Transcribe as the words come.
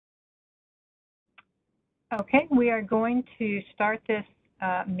Okay, we are going to start this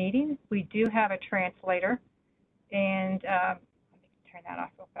meeting. We do have a translator, and let me turn that off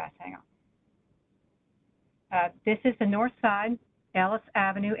real fast. Hang on. This is the North Side, Ellis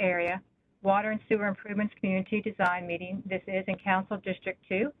Avenue area, Water and Sewer Improvements Community Design Meeting. This is in Council District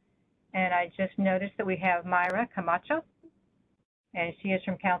 2, and I just noticed that we have Myra Camacho, and she is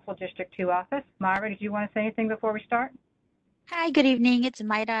from Council District 2 office. Myra, did you want to say anything before we start? Hi, good evening. It's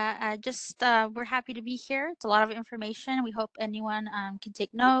Maida. We're happy to be here. It's a lot of information. We hope anyone can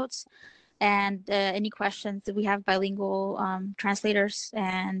take notes and any questions. We have bilingual translators,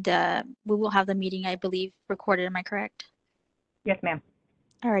 and we will have the meeting, I believe, recorded. Am I correct? Yes, ma'am.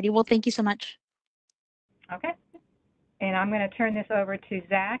 Alrighty. Well, thank you so much. Okay. And I'm going to turn this over to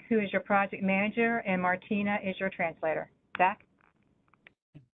Zach, who is your project manager, and Martina is your translator. Zach?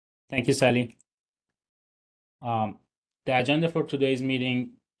 Thank you, Sally. The agenda for today's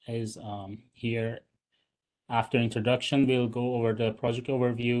meeting is here. After introduction, we'll go over the project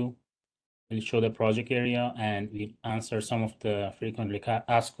overview. We'll show the project area, and we'll answer some of the frequently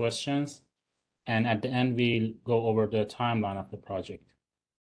asked questions. And at the end, we'll go over the timeline of the project.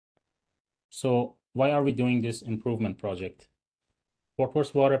 So why are we doing this improvement project? Fort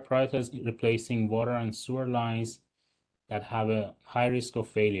Worth Water prioritizes replacing water and sewer lines that have a high risk of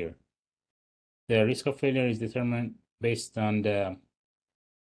failure. The risk of failure is determined based on the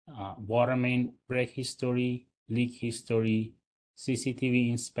water main break history, leak history,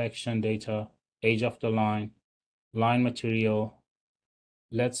 CCTV inspection data, age of the line material,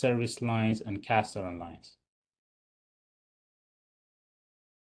 lead service lines, and cast iron lines.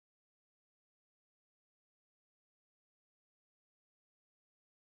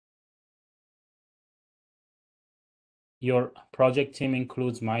 Your project team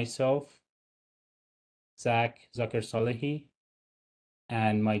includes myself, Zach Zakir-Salehi,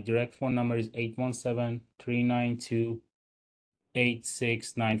 and my direct phone number is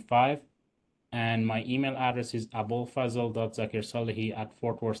 817-392-8695. And my email address is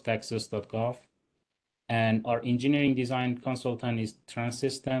abulfazl.zakirsalehi@fortworthtexas.gov. And our engineering design consultant is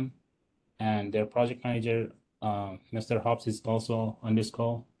Transsystem, and their project manager, Mr. Hobbs, is also on this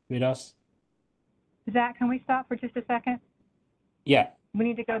call with us. Zach, can we stop for just a second? Yeah. We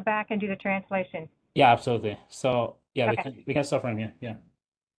need to go back and do the translation. Yeah, absolutely. So yeah, Okay. we can start from here. Yeah.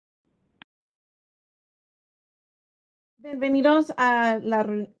 Bienvenidos a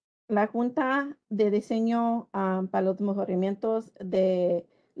la Junta de Diseño para los mejoramientos de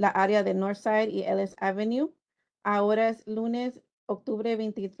la área de Northside y Ellis Avenue. Ahora es lunes, octubre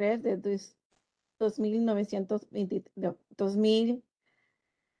 23 de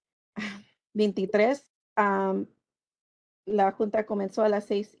 2023. La Junta comenzó a las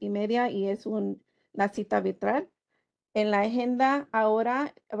 6:30 y es la cita virtual. En la agenda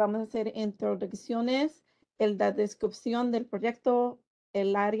ahora vamos a hacer introducciones, la descripción del proyecto,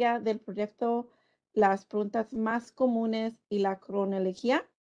 el área del proyecto, las preguntas más comunes y la cronología.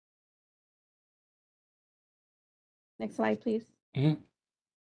 Next slide, please.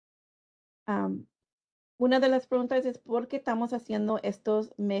 Una de las preguntas es ¿por qué estamos haciendo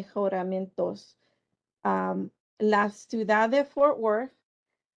estos mejoramientos? La ciudad de Fort Worth,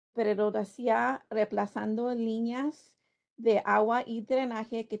 pero hacía reemplazando líneas de agua y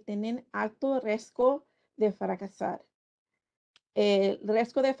drenaje que tienen alto riesgo de fracasar. El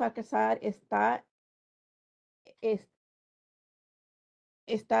riesgo de fracasar está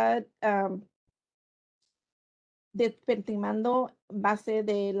determinando base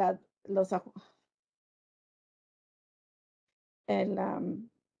de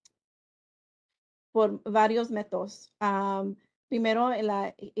por varios métodos. Primero,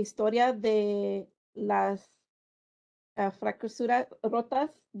 la historia de las fracturas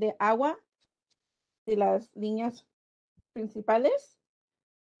rotas de agua de las líneas principales,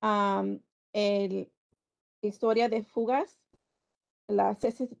 historia de fugas, la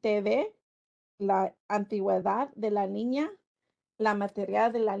CCTV, la antigüedad de la línea, la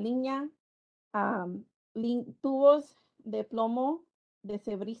material de la línea, tubos de plomo de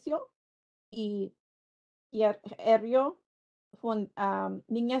servicio y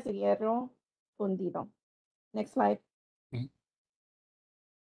líneas de hierro fundido. Next slide.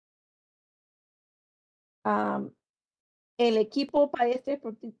 El equipo para este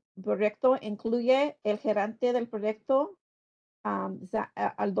proyecto incluye el gerente del proyecto,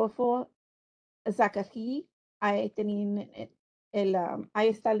 Adolfo Zakari. Ahí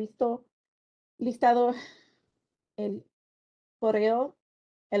está listado el correo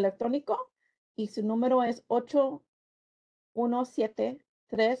electrónico y su número es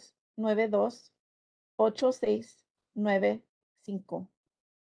 817-392-8695.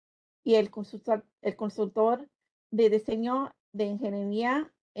 y el consultor de diseño de ingeniería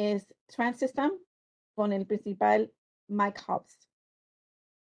es Transsystem con el principal Mike Hobbs.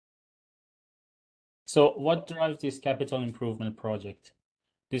 So what drives this capital improvement project?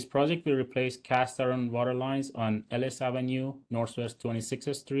 This project will replace cast iron water lines on Ellis Avenue, Northwest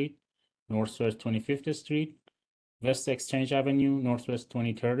 26th Street, Northwest 25th Street, West Exchange Avenue, Northwest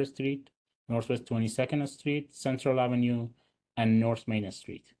 23rd Street, Northwest 22nd Street, Central Avenue, and North Main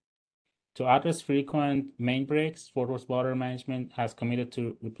Street. To address frequent main breaks, Fort Worth Water Management has committed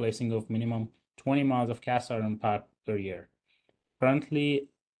to replacing of minimum 20 miles of cast iron pipe per year. Currently,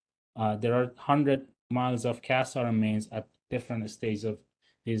 there are 100 miles of cast iron mains at different stages of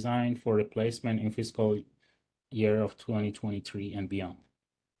design for replacement in fiscal year of 2023 and beyond.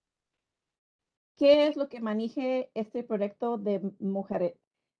 ¿Qué es lo que maneja este proyecto de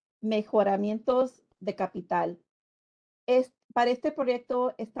mejoramientos de capital? Para este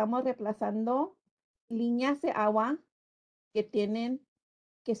proyecto estamos reemplazando líneas de agua que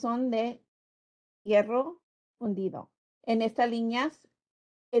son de hierro fundido en estas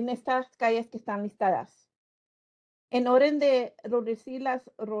calles que están listadas. En orden de reducir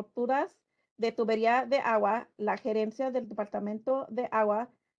las roturas de tubería de agua, la gerencia del Departamento de Agua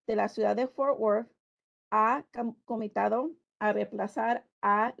de la ciudad de Fort Worth ha comenzado a reemplazar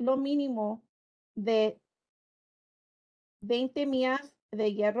a lo mínimo de 20 millas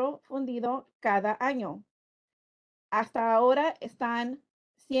de hierro fundido cada año. Hasta ahora están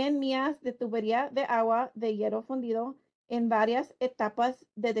 100 millas de tubería de agua de hierro fundido en varias etapas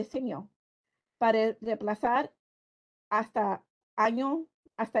de diseño para reemplazar hasta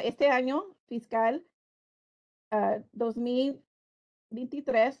este año fiscal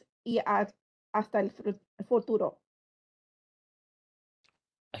 2023 y hasta el futuro.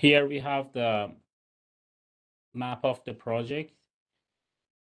 Here we have the map of the project.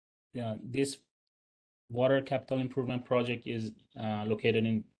 This water capital improvement project is located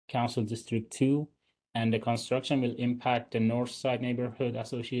in Council District 2, and the construction will impact the North Side Neighborhood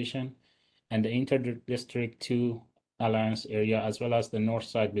Association and the Inter-District 2 Alliance area, as well as the North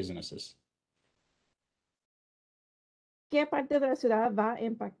Side businesses. ¿Qué parte de la ciudad va a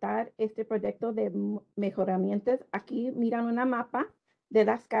impactar este proyecto de mejoramientos? Aquí miran una mapa de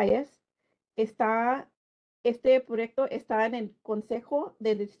las calles. Este proyecto está en el Consejo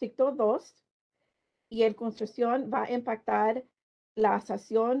del Distrito 2 y la construcción va a impactar la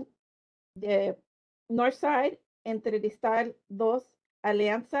estación de Northside, entre Distrital 2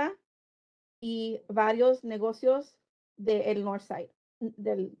 Alianza y varios negocios del Northside,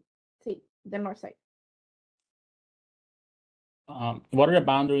 del Northside. What are the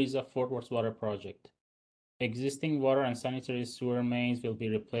boundaries of Fort Worth Water Project? Existing water and sanitary sewer mains will be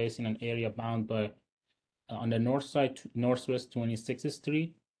replaced in an area bound by on the north side, Northwest 26th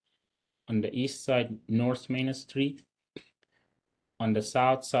Street, on the east side, North Main Street, on the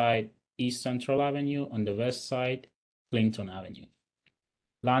south side, East Central Avenue, on the west side, Clinton Avenue.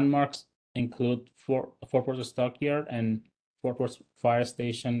 Landmarks include Fort Worth Stockyard and Fort Worth Fire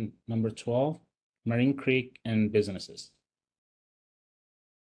Station number 12, Marine Creek, and businesses.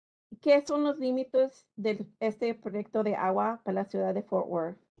 ¿Qué son los límites de este proyecto de agua para la ciudad de Fort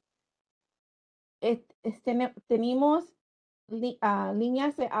Worth? Tenemos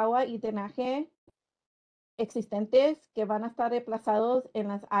líneas de agua y drenaje existentes que van a estar reemplazados en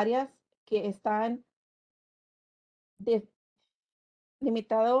las áreas que están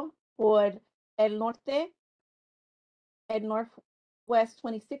limitados por el norte, el Northwest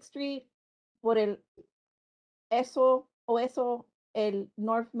 26th Street, por el el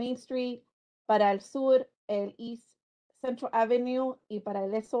North Main Street, para el sur, el East Central Avenue y para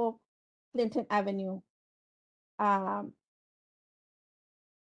el Clinton Avenue.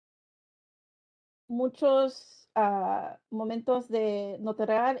 Muchos momentos de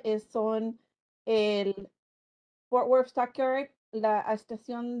notar son el Fort Worth Stockyard, la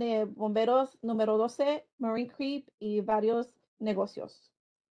estación de bomberos número 12, Marine Creek y varios negocios.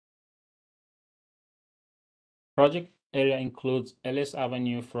 Project area includes Ellis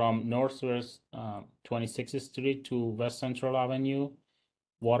Avenue from Northwest 26th Street to West Central Avenue,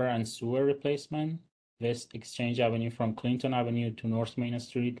 water and sewer replacement, West Exchange Avenue from Clinton Avenue to North Main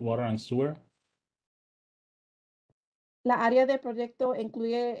Street, water and sewer. La área del proyecto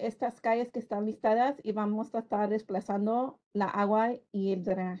incluye estas calles que están listadas y vamos a estar desplazando la agua y el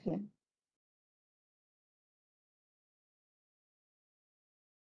drenaje.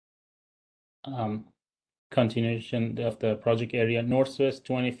 Continuation of the project area, Northwest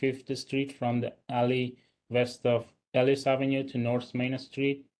 25th Street from the alley west of Ellis Avenue to North Main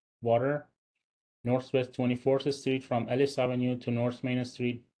Street, water. Northwest 24th Street from Ellis Avenue to North Main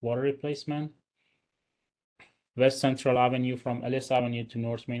Street, water replacement. West Central Avenue from Ellis Avenue to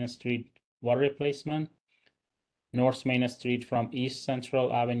North Main Street, water replacement. North Main Street from East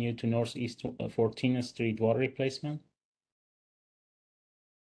Central Avenue to Northeast 14th Street, water replacement.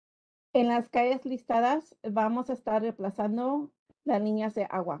 En las calles listadas vamos a estar reemplazando las líneas de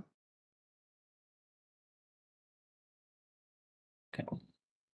agua. Okay.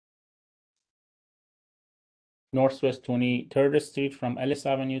 Northwest 23rd Street from Ellis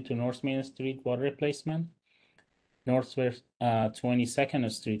Avenue to North Main Street, water replacement. Northwest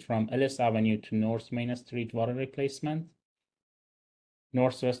 22nd Street from Ellis Avenue to North Main Street, water replacement.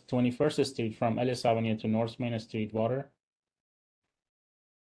 Northwest 21st Street from Ellis Avenue to North Main Street, water.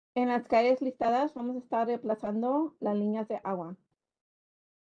 En las calles listadas vamos a estar reemplazando las líneas de agua.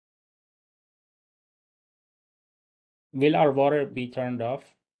 Will our water be turned off?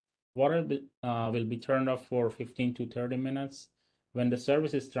 Water will be turned off for 15 to 30 minutes when the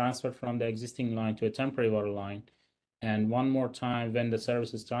service is transferred from the existing line to a temporary water line, and one more time when the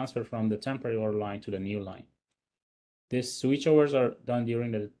service is transferred from the temporary water line to the new line. These switchovers are done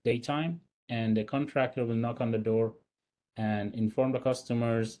during the daytime, and the contractor will knock on the door and inform the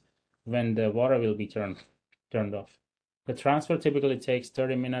customers when the water will be turned off. The transfer typically takes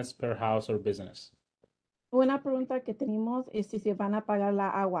 30 minutes per house or business. Una pregunta que tenemos es si se van a pagar la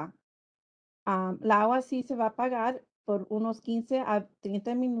agua. La agua sí se va a pagar por unos 15 a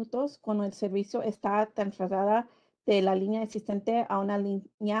 30 minutos cuando el servicio está trasladada de la línea existente a una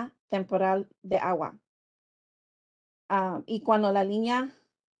línea temporal de agua. Y cuando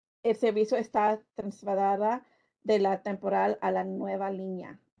el servicio está trasladada de la temporal a la nueva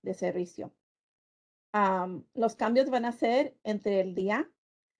línea de servicio. Los cambios van a ser entre el día.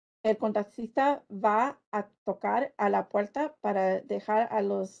 El contratista va a tocar a la puerta para dejar a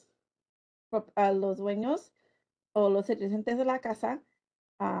los dueños o los residentes de la casa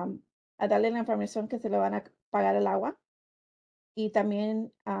a darle la información que se le van a pagar el agua. Y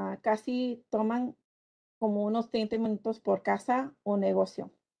también casi toman como unos 30 minutos por casa o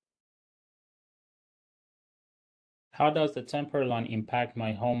negocio. How does the temporary line impact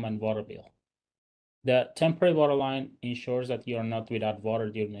my home and water bill? The temporary water line ensures that you are not without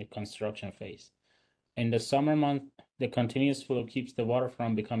water during the construction phase. In the summer month, the continuous flow keeps the water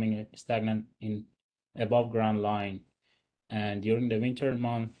from becoming stagnant in above ground line. And during the winter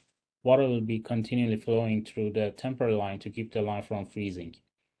month, water will be continually flowing through the temporary line to keep the line from freezing.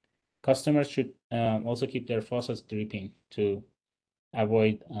 Customers should also keep their faucets dripping to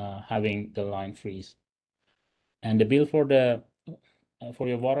avoid having the line freeze. And the bill for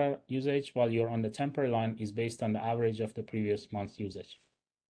your water usage while you're on the temporary line is based on the average of the previous month's usage.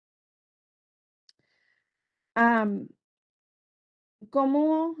 Una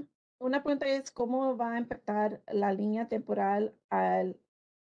pregunta es cómo va a impactar la línea temporal a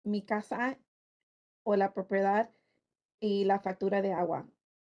mi casa o la propiedad y la factura de agua.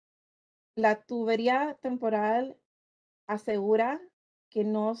 La tubería temporal asegura que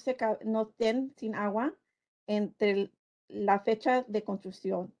no estén sin agua entre la fecha de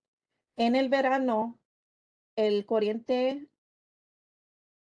construcción. En el verano, el corriente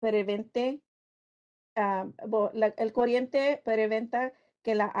preventa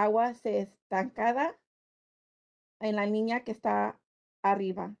que la agua se estancada en la línea que está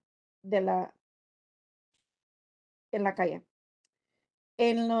arriba en la calle.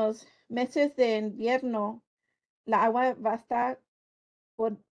 En los meses de invierno, la agua va a estar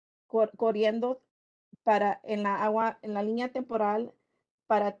corriendo en la línea temporal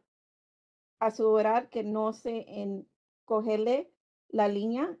para asegurar que no se encongele la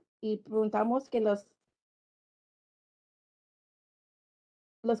línea, y preguntamos que los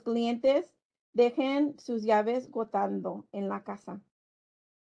clientes dejen sus llaves gotando en la casa.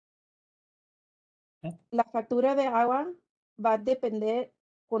 La factura de agua va a depender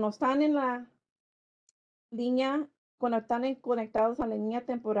cuando están en la línea, cuando están conectados a la línea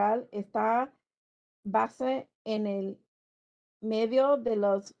temporal, está base en el medio de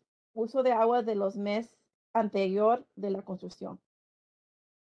los uso de agua de los meses anterior de la construcción.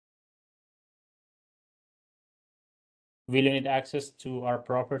 Will you need access to our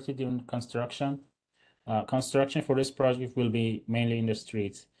property during construction? Construction for this project will be mainly in the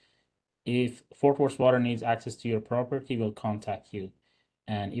streets. If Fort Worth Water needs access to your property, we'll contact you.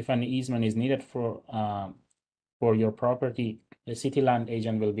 And if an easement is needed for your property, the city land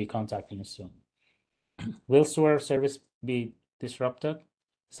agent will be contacting you soon. Will sewer service be disrupted?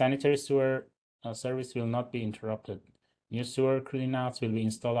 Sanitary sewer service will not be interrupted. New sewer cleanouts will be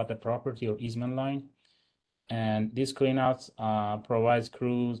installed at the property or easement line. And these cleanouts provides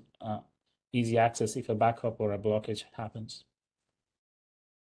crews easy access if a backup or a blockage happens.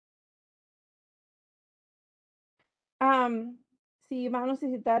 Si van a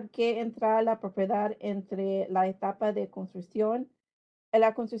necesitar que entrar a la propiedad entre la etapa de construcción,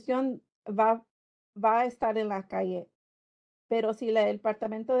 la construcción va a estar en la calle, pero si el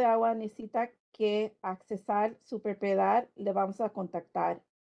departamento de agua necesita que accesar su propiedad, le vamos a contactar.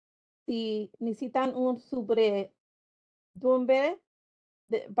 Si necesitan un sobredumbre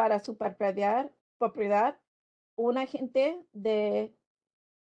para su propiedad, un agente de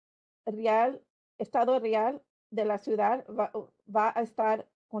estado real de la ciudad va a estar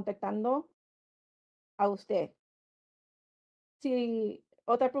contactando a usted. Si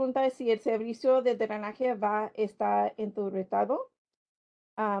otra pregunta es si el servicio de drenaje va a estar en tu estado.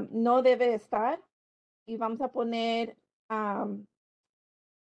 No debe estar, y vamos a poner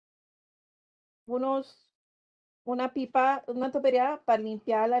una pipa, una tubería para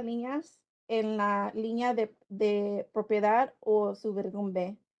limpiar las líneas en la línea de propiedad o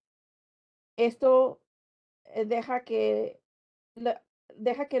suberdumbre. Esto deja que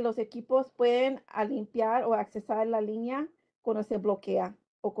los equipos pueden limpiar o accesar la línea cuando se bloquea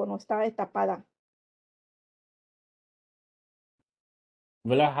o cuando está tapada.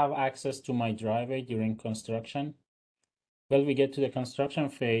 Will I have access to my driveway during construction? When we get to the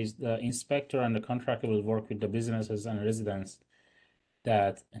construction phase, the inspector and the contractor will work with the businesses and residents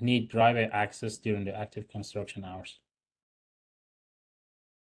that need driveway access during the active construction hours.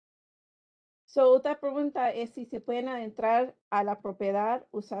 So, otra pregunta es si se pueden adentrar a la propiedad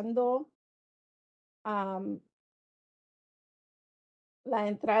usando la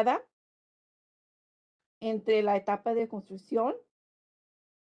entrada entre la etapa de construcción.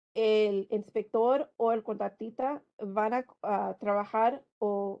 El inspector o el contratista van a trabajar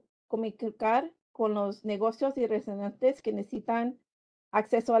o comunicar con los negocios y residentes que necesitan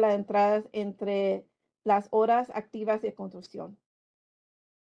acceso a las entradas entre las horas activas de construcción.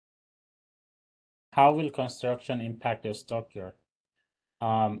 How will construction impact the stockyard?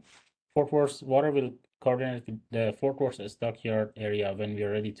 Fort Worth Water will coordinate with the Fort Worth stockyard area when we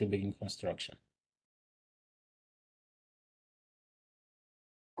are ready to begin construction.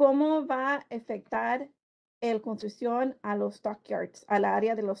 ¿Cómo va a afectar la construcción a los stockyards, al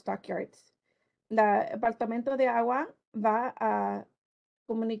área de los stockyards? El departamento de agua va a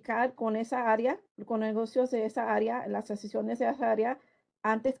comunicar con esa área, con negocios de esa área, las asociaciones de esa área,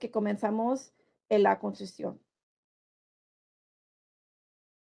 antes que comenzamos en la construcción.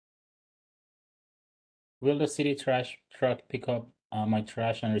 Will the city trash truck pick up my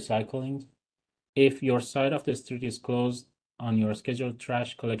trash and recycling? If your side of the street is closed on your scheduled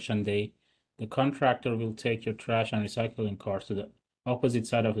trash collection day, the contractor will take your trash and recycling cars to the opposite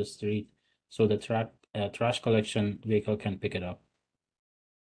side of the street so the trash collection vehicle can pick it up.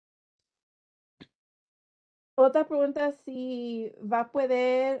 Otra pregunta, si va a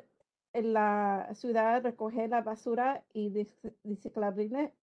poder en la ciudad recoger la basura y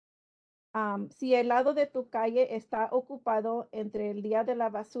reciclarla. Si el lado de tu calle está ocupado entre el día de la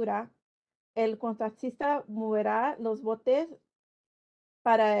basura, el contratista moverá los botes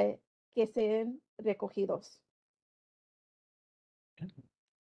para que sean recogidos.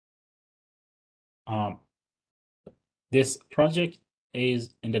 This project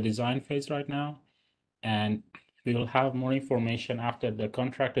is in the design phase right now, and we will have more information after the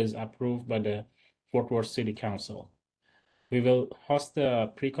contract is approved by the Fort Worth City Council. We will host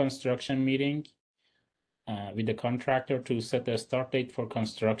a pre-construction meeting with the contractor to set the start date for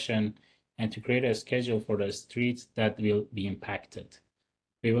construction and to create a schedule for the streets that will be impacted.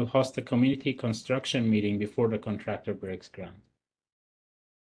 We will host a community construction meeting before the contractor breaks ground.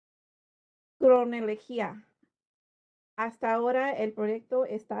 Cronología. Hasta ahora el proyecto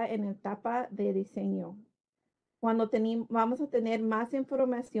está en etapa de diseño. Cuando vamos a tener más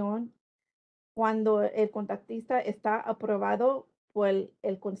información, cuando el contratista está aprobado por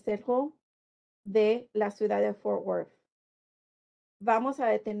el Consejo de la ciudad de Fort Worth. Vamos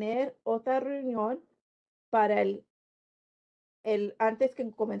a tener otra reunión para antes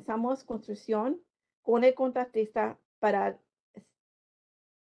que comenzamos construcción con el contratista para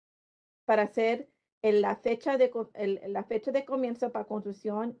hacer la fecha de comienzo para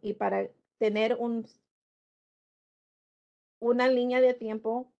construcción y para tener una línea de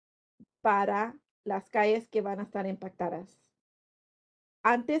tiempo para las calles que van a estar impactadas.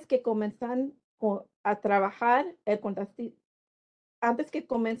 Antes que comiencen a trabajar antes que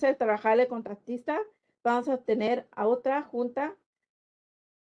comience a trabajar el contratista, vamos a tener a otra junta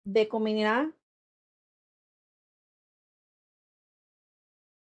de comunidad.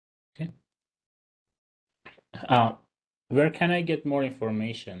 Okay. Where can I get more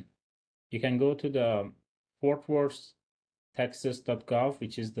information? You can go to the fortworthtexas.gov,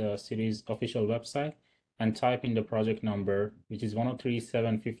 which is the city's official website, and type in the project number, which is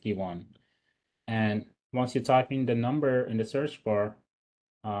 103751. And once you type in the number in the search bar,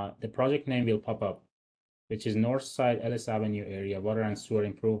 the project name will pop up, which is Northside Ellis Avenue Area Water and Sewer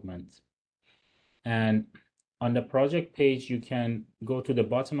Improvement. And on the project page, you can go to the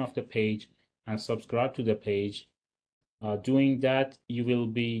bottom of the page and subscribe to the page. Doing that, you will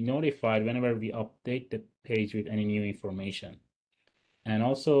be notified whenever we update the page with any new information. And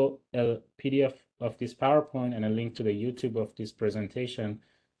also a PDF of this PowerPoint and a link to the YouTube of this presentation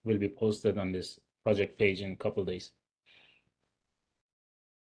will be posted on this project page in a couple of days.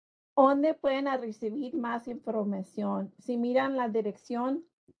 ¿Dónde pueden recibir más información? Si miran la dirección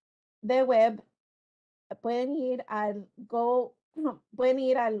de web, pueden ir al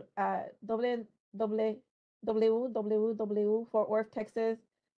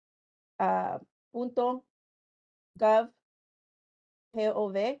www.fortworthtexas.gov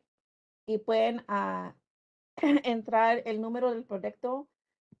y pueden entrar el número del proyecto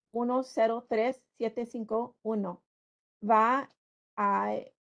 103751. Va a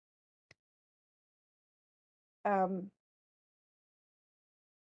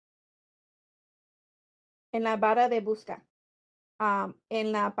en la barra de busca.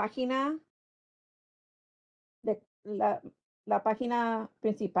 En la página de la página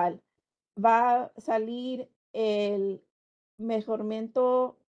principal va a salir el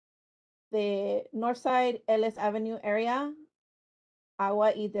mejoramiento de Northside Ellis Avenue Area,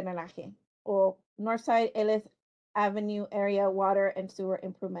 agua y drenaje, o Northside Ellis Avenue Area Water and Sewer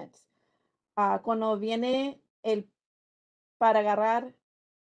Improvements. Cuando viene para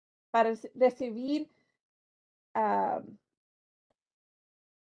recibir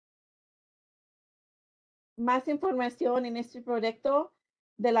más información en este proyecto,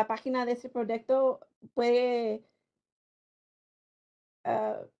 de la página de este proyecto, puede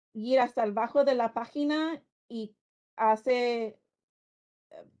ir hasta el bajo de la página y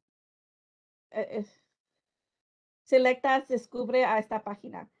descubre a esta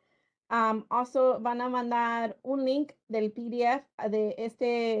página. Also van a mandar un link del PDF de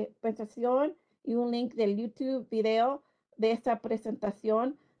esta presentación y un link del YouTube video de esta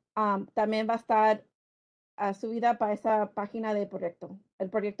presentación. También va a estar subida para esa página de proyecto, el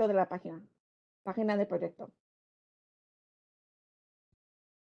proyecto de la página de proyecto.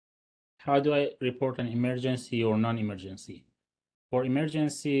 How do I report an emergency or non-emergency? For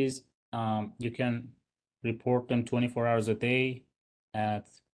emergencies, you can report them 24 hours a day at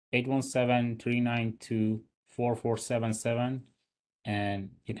 817-392-4477. And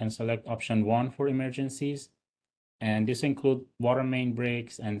you can select option 1 for emergencies. And this includes water main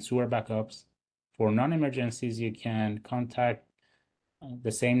breaks and sewer backups. For non-emergencies, you can contact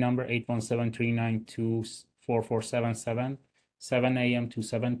the same number, 817-392-4477, 7 a.m. to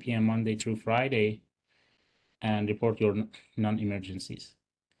 7 p.m. Monday through Friday, and report your non-emergencies.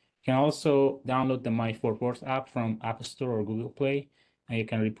 You can also download the My Fort Worth app from App Store or Google Play, and you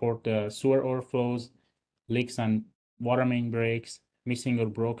can report the sewer overflows, leaks and water main breaks, missing or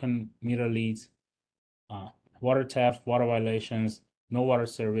broken meter leads, water theft, water violations, no water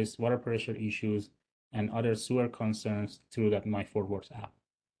service, water pressure issues, and other sewer concerns through that My Fort Worth app.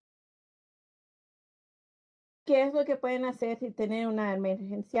 ¿Qué es lo que pueden hacer si tienen una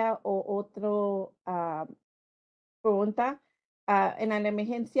emergencia o otro pregunta? En las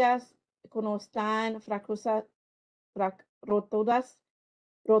emergencias, cuando están roturas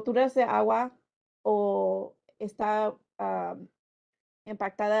de agua o está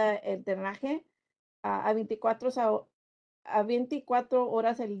impactada el drenaje, a 24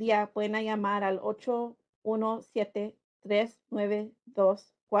 horas al día pueden llamar al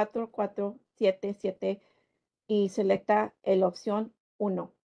 817-392-4477 y selecta la opción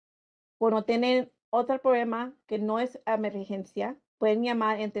 1. Cuando tienen otro problema que no es emergencia, pueden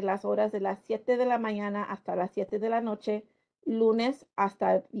llamar entre las horas de las 7 de la mañana hasta las 7 de la noche, lunes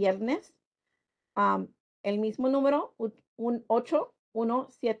hasta viernes. El mismo número,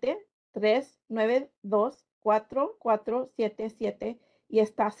 817-392-4477, y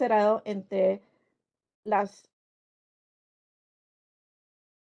está cerrado entre las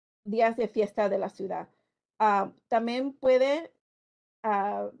días de fiesta de la ciudad. También puede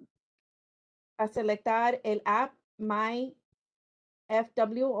selectar el app My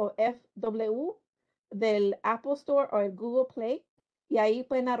FW o FW del Apple Store o el Google Play, y ahí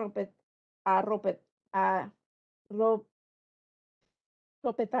pueden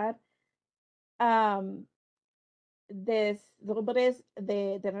ropetar desdobles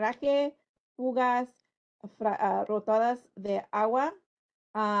de drenaje, fugas, rotadas de agua,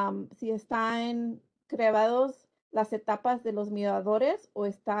 si están creados las etapas de los miradores o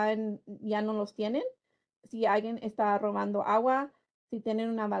ya no los tienen, si alguien está robando agua, si tienen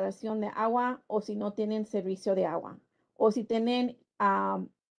una evaluación de agua o si no tienen servicio de agua o si tienen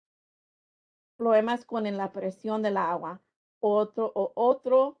problemas con la presión del agua o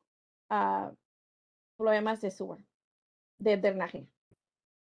otro ah, problemas de sewer, de drenaje.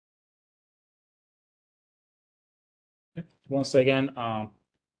 Once again,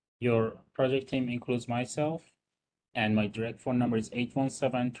 your project team includes myself, and my direct phone number is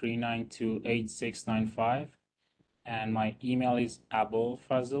 817-392-8695. And my email is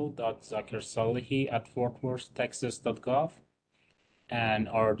abulfazil.zakirsalihi@fortworthtexas.gov. And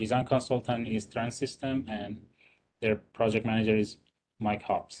our design consultant is Transsystem, and their project manager is Mike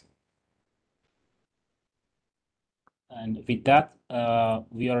Hobbs. And with that,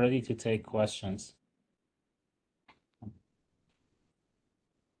 we are ready to take questions.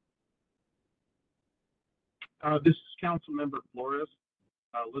 This is Councilmember Flores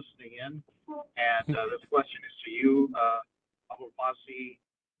listening in, and this question is to you, Abulfasi.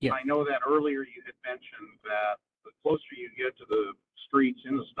 Yeah. I know that earlier you had mentioned that the closer you get to the streets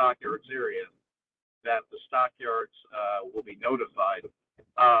in the stockyards area, that the stockyards will be notified.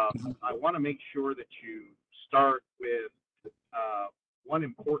 I want to make sure that you start with one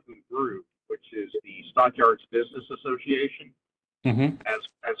important group, which is the Stockyards Business Association,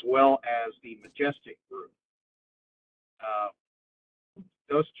 as well as the Majestic group.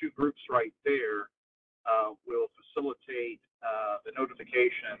 Those two groups right there will facilitate the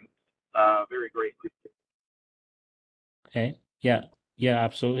notification very greatly. Okay. Yeah. Yeah.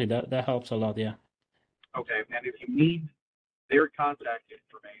 Absolutely. That helps a lot. Yeah. Okay. And if you need their contact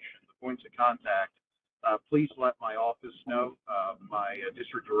information, the points of contact, please let my office know. My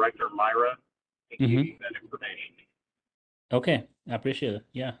district director, Myra, can give you that information. Okay. I appreciate it.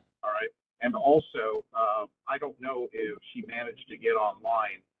 Yeah. All right. And also, I don't know if she managed to get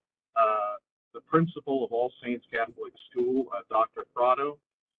online. The principal of All Saints Catholic School, Dr. Prado,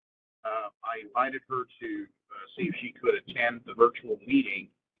 I invited her to see if she could attend the virtual meeting.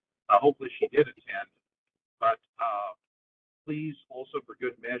 Hopefully she did attend, but please also for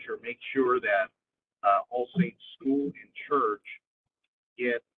good measure, make sure that All Saints School and Church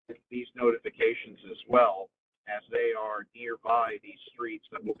get these notifications as well, as they are nearby these streets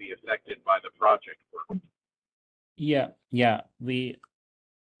that will be affected by the project work. Yeah. Yeah. We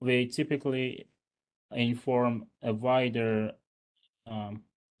typically inform a wider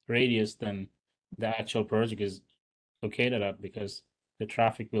radius than the actual project is located at, because the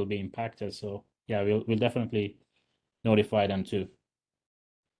traffic will be impacted. So yeah, we'll definitely notify them too.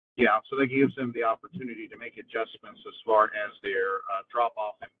 Yeah, so that gives them the opportunity to make adjustments as far as their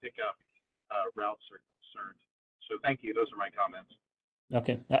drop-off and pickup routes are concerned. So thank you. Those are my comments.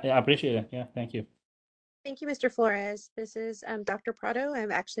 Okay, I appreciate it. Yeah, thank you. Thank you, Mr. Flores. This is Dr. Prado. I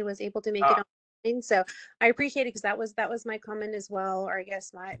actually was able to make it online, so I appreciate it, because that was my comment as well. Or I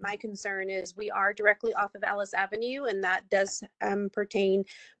guess my concern is we are directly off of Ellis Avenue, and that does pertain,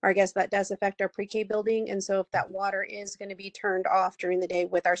 or I guess that does affect our pre-K building. And so if that water is going to be turned off during the day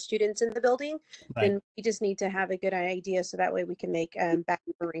with our students in the building, then we just need to have a good idea, so that way we can make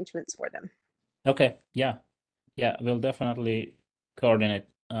backup arrangements for them. Okay, yeah, we'll definitely coordinate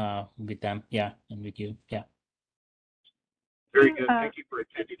with them, yeah, and with you, yeah. Very good. Thank you for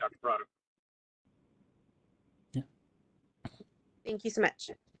attending, Dr. Prado. Yeah. Thank you so much.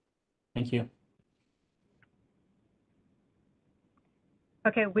 Thank you.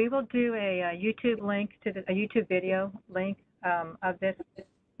 Okay, we will do a YouTube link to a YouTube video link of this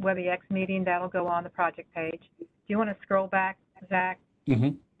WebEx meeting. That'll go on the project page. Do you want to scroll back, Zach,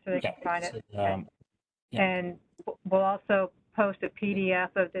 so they can find it? So, yeah. And we'll also post a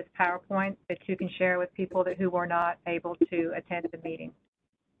PDF of this PowerPoint that you can share with people who were not able to attend the meeting.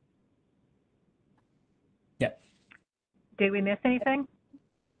 Yeah. Did we miss anything?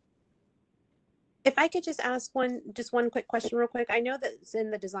 If I could just ask one quick question real quick. I know that it's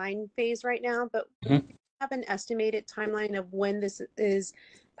in the design phase right now, but do you have an estimated timeline of when this is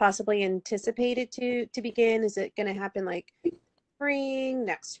possibly anticipated to begin? Is it going to happen like spring,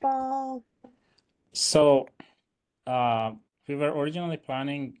 next fall? So we were originally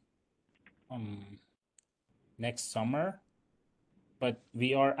planning next summer, but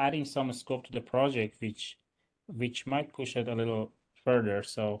we are adding some scope to the project, which might push it a little further.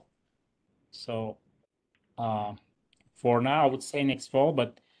 So for now, I would say next fall,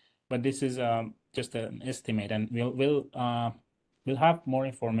 but this is just an estimate, and we'll have more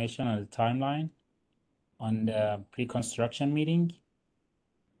information on the timeline on the pre-construction meeting.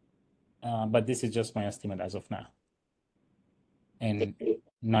 But this is just my estimate as of now. In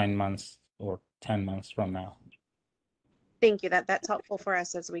 9 months or 10 months from now. Thank you. That's helpful for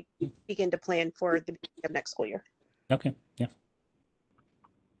us as we begin to plan for the beginning of next school year. Okay, yeah.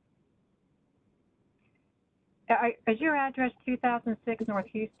 Is your address 2006 North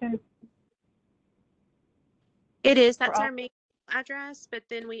Houston? It is. For That's all- our main address, but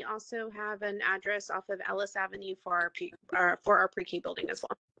then we also have an address off of Ellis Avenue for our pre-K building as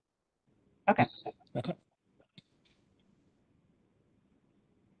well. Okay. Okay.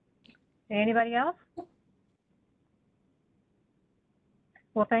 Anybody else?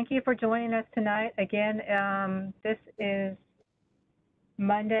 Well, thank you for joining us tonight. Again, this is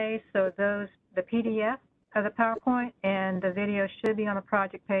Monday, so the PDF of the PowerPoint and the video should be on the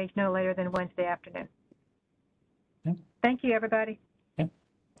project page no later than Wednesday afternoon. Okay. Thank you, everybody.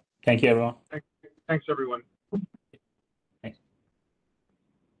 Thank you, everyone. Thanks, everyone.